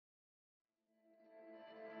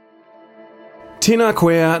Tēnā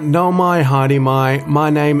koe, nau mai, haere mai. My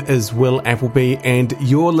name is Will Appleby and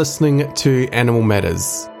you're listening to Animal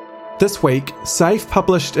Matters. This week, SAFE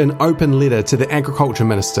published an open letter to the Agriculture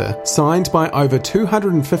Minister, signed by over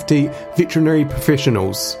 250 veterinary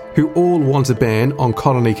professionals who all want a ban on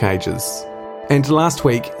colony cages. And last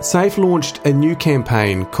week, SAFE launched a new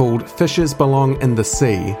campaign called Fishes Belong in the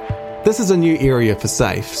Sea. This is a new area for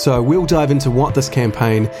SAFE, so we'll dive into what this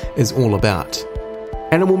campaign is all about.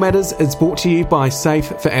 Animal Matters is brought to you by Safe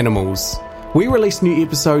for Animals. We release new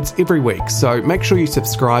episodes every week, so make sure you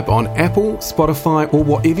subscribe on Apple, Spotify, or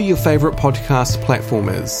whatever your favourite podcast platform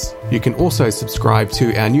is. You can also subscribe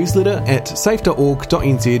to our newsletter at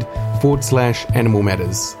safe.org.nz/Animal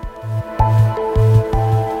Matters.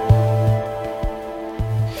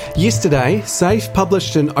 Yesterday, SAFE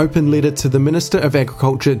published an open letter to the Minister of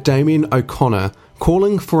Agriculture, Damien O'Connor,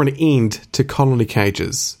 calling for an end to colony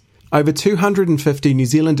cages. Over 250 New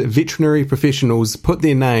Zealand veterinary professionals put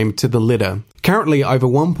their name to the letter. Currently, over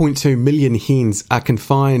 1.2 million hens are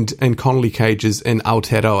confined in colony cages in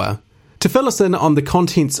Aotearoa. To fill us in on the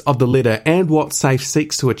contents of the letter and what SAFE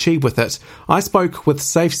seeks to achieve with it, I spoke with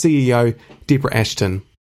SAFE CEO Deborah Ashton.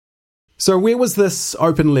 So where was this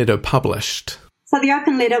open letter published? So the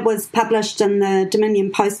open letter was published in the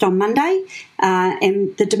Dominion Post on Monday,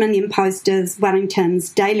 and the Dominion Post is Wellington's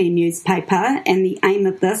daily newspaper, and the aim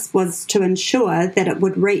of this was to ensure that it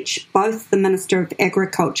would reach both the Minister of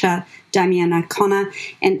Agriculture, Damien O'Connor,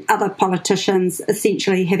 and other politicians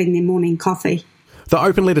essentially having their morning coffee. The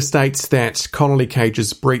open letter states that colony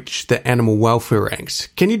cages breach the Animal Welfare Act.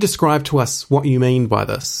 Can you describe to us what you mean by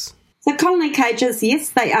this? So colony cages, yes,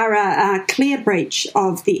 they are a clear breach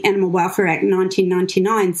of the Animal Welfare Act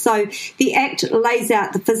 1999. So the Act lays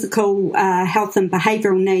out the physical, health and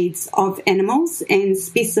behavioural needs of animals and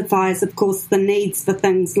specifies, of course, the needs for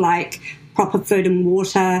things like proper food and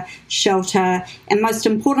water, shelter, and most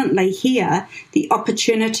importantly here, the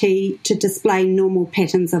opportunity to display normal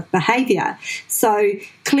patterns of behaviour. So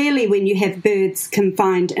clearly when you have birds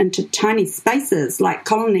confined into tiny spaces like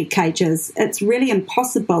colony cages, it's really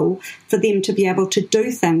impossible for them to be able to do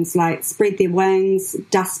things like spread their wings,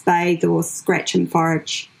 dust bathe or scratch and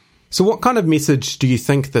forage. So what kind of message do you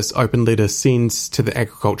think this open letter sends to the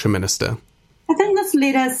Agriculture Minister? I think this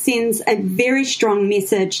letter sends a very strong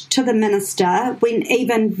message to the Minister when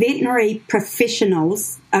even veterinary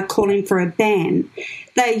professionals are calling for a ban.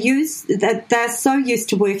 They're so used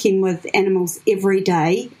to working with animals every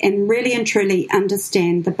day and really and truly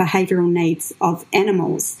understand the behavioural needs of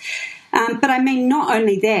animals. But I mean, not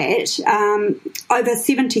only that, over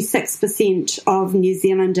 76% of New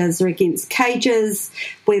Zealanders are against cages.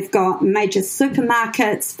 We've got major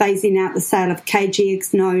supermarkets phasing out the sale of cage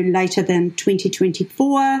eggs no later than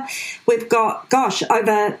 2024. We've got,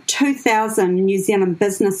 over 2,000 New Zealand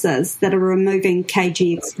businesses that are removing cage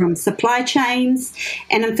eggs from supply chains.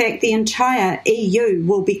 And in fact, the entire EU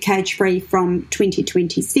will be cage-free from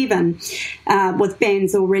 2027, with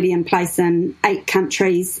bans already in place in 8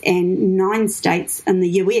 countries and 9 states in the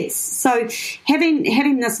US. So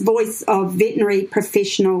having this voice of veterinary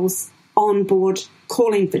professionals on board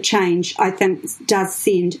calling for change, I think does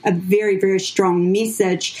send a very, very strong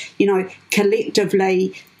message,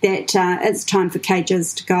 collectively that it's time for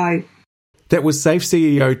cages to go. That was SAFE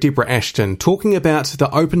CEO Deborah Ashton talking about the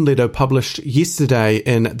open letter published yesterday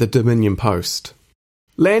in the Dominion Post.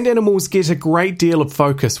 Land animals get a great deal of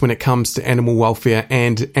focus when it comes to animal welfare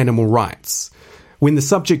and animal rights. When the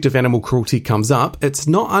subject of animal cruelty comes up, it's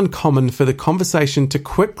not uncommon for the conversation to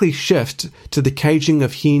quickly shift to the caging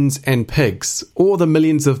of hens and pigs, or the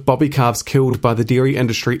millions of bobby calves killed by the dairy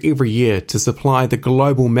industry every year to supply the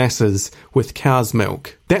global masses with cow's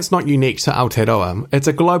milk. That's not unique to Aotearoa. It's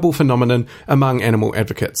a global phenomenon among animal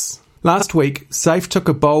advocates. Last week, SAFE took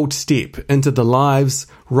a bold step into the lives,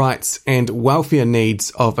 rights and welfare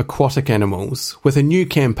needs of aquatic animals with a new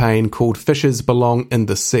campaign called Fishes Belong in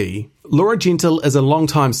the Sea. Laura Gentle is a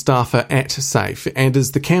long-time staffer at SAFE and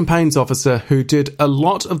is the campaigns officer who did a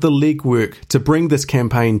lot of the legwork to bring this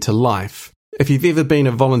campaign to life. If you've ever been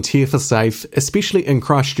a volunteer for SAFE, especially in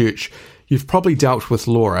Christchurch, you've probably dealt with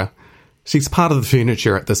Laura. She's part of the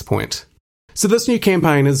furniture at this point. So this new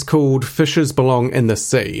campaign is called Fishes Belong in the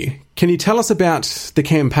Sea. Can you tell us about the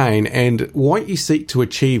campaign and what you seek to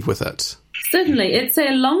achieve with it? Certainly. It's a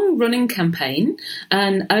long-running campaign,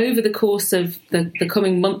 and over the course of the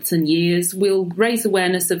coming months and years, we'll raise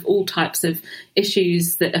awareness of all types of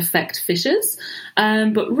issues that affect fishers.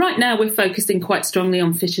 But right now, we're focusing quite strongly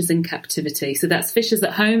on fishers in captivity. So that's fishers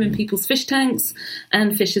at home in people's fish tanks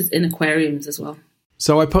and fishers in aquariums as well.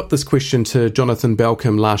 So I put this question to Jonathan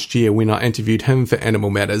Balcombe last year when I interviewed him for Animal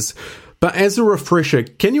Matters. But as a refresher,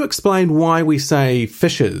 can you explain why we say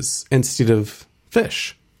fishes instead of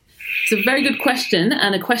fish? It's a very good question,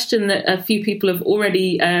 and a question that a few people have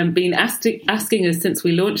already been asking us since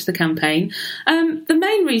we launched the campaign. The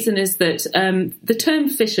main reason is that the term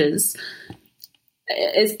fishes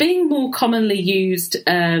is being more commonly used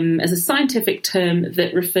as a scientific term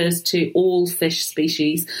that refers to all fish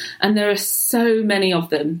species, and there are so many of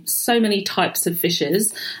them, so many types of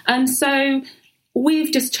fishes, and so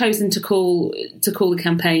we've just chosen to call the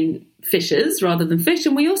campaign fishes rather than fish,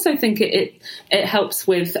 and we also think it helps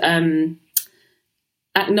with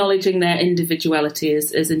acknowledging their individuality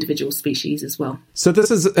as individual species as well. So this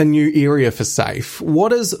is a new area for SAFE.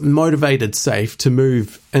 What has motivated SAFE to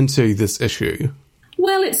move into this issue?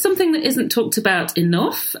 Well, it's something that isn't talked about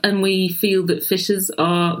enough, and we feel that fishes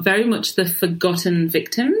are very much the forgotten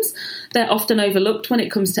victims. They're often overlooked when it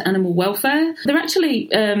comes to animal welfare. They're actually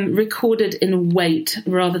recorded in weight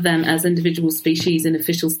rather than as individual species in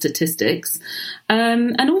official statistics.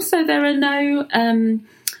 And also there are no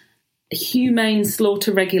humane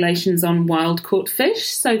slaughter regulations on wild-caught fish,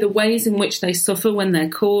 so the ways in which they suffer when they're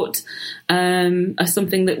caught are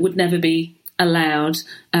something that would never be allowed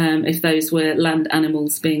if those were land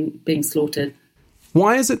animals being slaughtered.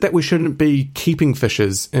 Why is it that we shouldn't be keeping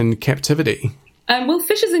fishes in captivity? Well,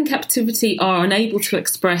 fishes in captivity are unable to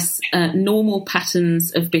express normal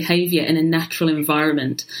patterns of behaviour in a natural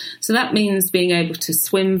environment. So that means being able to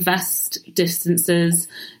swim vast distances,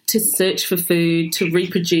 to search for food, to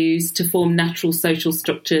reproduce, to form natural social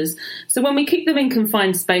structures. So when we keep them in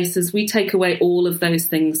confined spaces, we take away all of those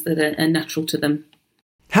things that are natural to them.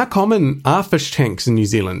 How common are fish tanks in New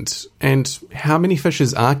Zealand, and how many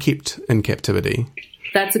fishes are kept in captivity?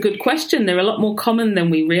 That's a good question. They're a lot more common than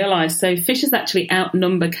we realise. So fishes actually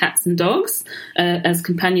outnumber cats and dogs as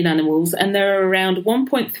companion animals, and there are around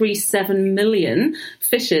 1.37 million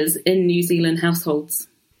fishes in New Zealand households.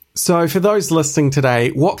 So for those listening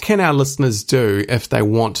today, what can our listeners do if they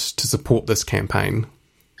want to support this campaign?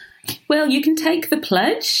 Well, you can take the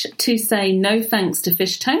pledge to say no thanks to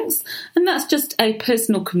fish tanks, and that's just a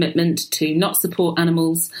personal commitment to not support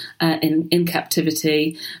animals in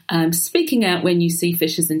captivity, speaking out when you see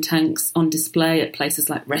fishes in tanks on display at places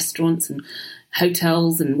like restaurants and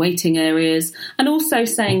hotels and waiting areas, and also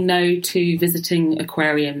saying no to visiting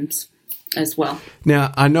aquariums as well.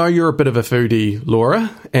 Now, I know you're a bit of a foodie, Laura,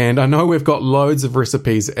 and I know we've got loads of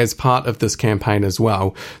recipes as part of this campaign as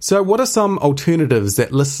well. So what are some alternatives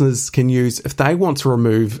that listeners can use if they want to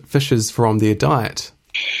remove fishes from their diet?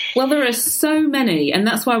 Well, there are so many, and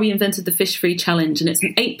that's why we invented the Fish Free Challenge, and it's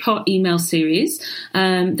an 8-part email series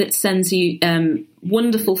that sends you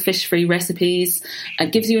wonderful fish-free recipes,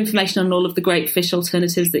 gives you information on all of the great fish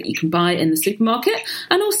alternatives that you can buy in the supermarket,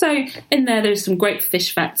 and also in there's some great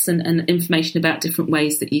fish facts and information about different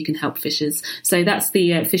ways that you can help fishes. So that's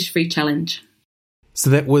the Fish Free Challenge. So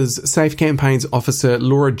that was SAFE Campaigns Officer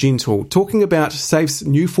Laura Gentle talking about SAFE's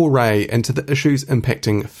new foray into the issues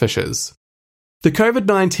impacting fishes. The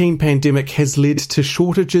COVID-19 pandemic has led to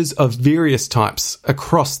shortages of various types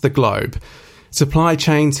across the globe. Supply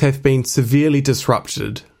chains have been severely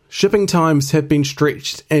disrupted, shipping times have been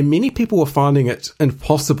stretched, and many people are finding it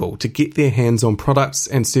impossible to get their hands on products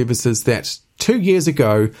and services that 2 years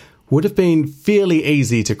ago would have been fairly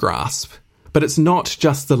easy to grasp. But it's not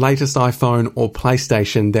just the latest iPhone or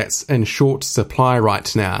PlayStation that's in short supply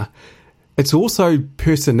right now. It's also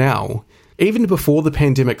personnel. Even before the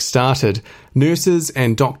pandemic started, nurses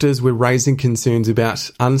and doctors were raising concerns about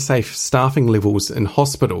unsafe staffing levels in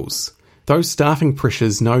hospitals. Those staffing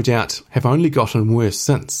pressures, no doubt, have only gotten worse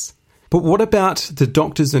since. But what about the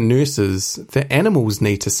doctors and nurses that animals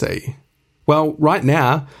need to see? Well, right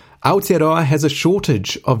now, Aotearoa has a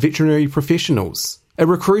shortage of veterinary professionals. A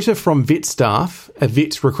recruiter from VetStaff, a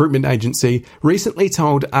vet recruitment agency, recently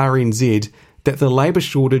told RNZ that the labour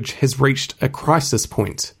shortage has reached a crisis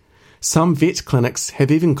point. Some vet clinics have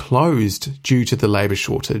even closed due to the labour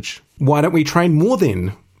shortage. Why don't we train more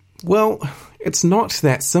then? Well, it's not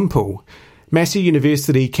that simple. Massey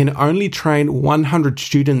University can only train 100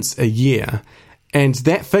 students a year, and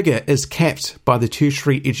that figure is capped by the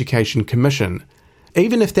Tertiary Education Commission.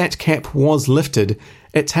 Even if that cap was lifted,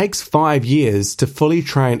 it takes 5 years to fully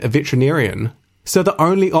train a veterinarian, so the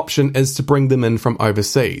only option is to bring them in from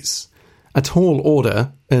overseas. A tall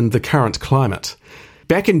order in the current climate.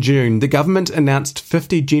 Back in June, the government announced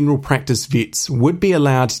 50 general practice vets would be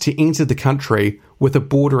allowed to enter the country with a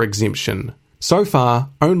border exemption. So far,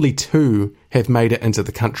 only 2 have made it into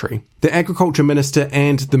the country. The Agriculture Minister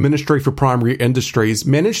and the Ministry for Primary Industries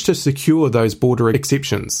managed to secure those border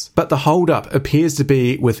exceptions, but the hold-up appears to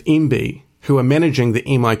be with MBIE, who are managing the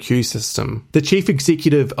MIQ system. The chief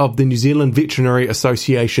executive of the New Zealand Veterinary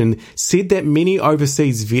Association said that many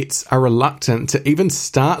overseas vets are reluctant to even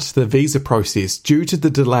start the visa process due to the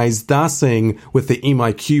delays they're seeing with the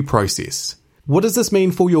MIQ process. What does this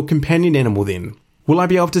mean for your companion animal then? Will I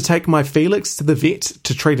be able to take my Felix to the vet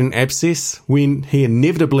to treat an abscess when he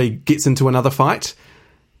inevitably gets into another fight?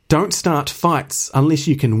 Don't start fights unless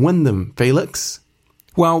you can win them, Felix.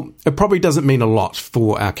 Well, it probably doesn't mean a lot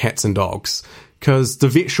for our cats and dogs, because the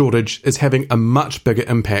vet shortage is having a much bigger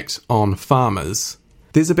impact on farmers.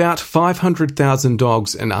 There's about 500,000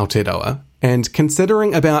 dogs in Aotearoa, and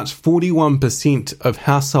considering about 41% of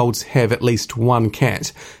households have at least one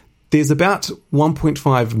cat, there's about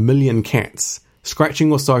 1.5 million cats scratching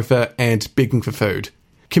your sofa and begging for food.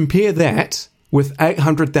 Compare that with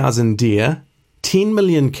 800,000 deer, 10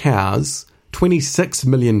 million cows, 26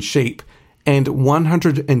 million sheep, and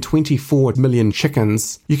 124 million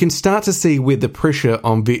chickens. You can start to see where the pressure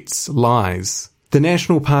on vets lies. The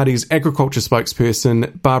National Party's agriculture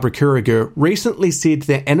spokesperson, Barbara Kuriger, recently said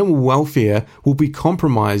that animal welfare will be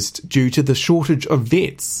compromised due to the shortage of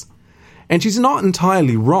vets. And she's not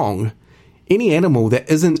entirely wrong. Any animal that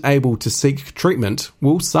isn't able to seek treatment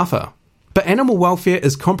will suffer. But animal welfare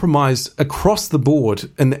is compromised across the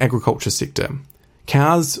board in the agriculture sector.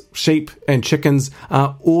 Cows, sheep and chickens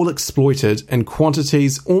are all exploited in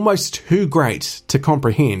quantities almost too great to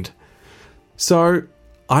comprehend. So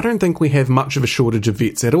I don't think we have much of a shortage of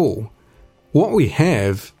vets at all. What we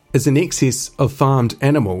have is an excess of farmed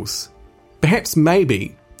animals. Perhaps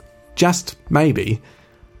maybe, just maybe,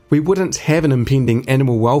 we wouldn't have an impending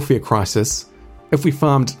animal welfare crisis if we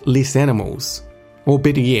farmed less animals. Or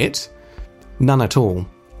better yet, none at all.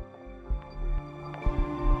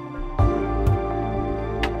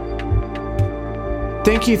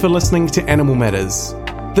 Thank you for listening to Animal Matters.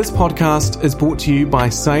 This podcast is brought to you by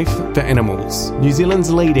Safe for Animals, New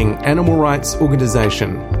Zealand's leading animal rights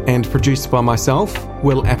organisation, and produced by myself,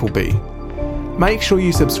 Will Appleby. Make sure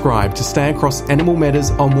you subscribe to stay across Animal Matters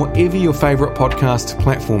on whatever your favourite podcast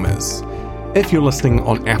platform is. If you're listening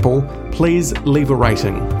on Apple, please leave a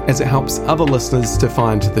rating, as it helps other listeners to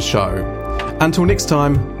find the show. Until next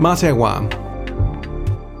time, mā te wā.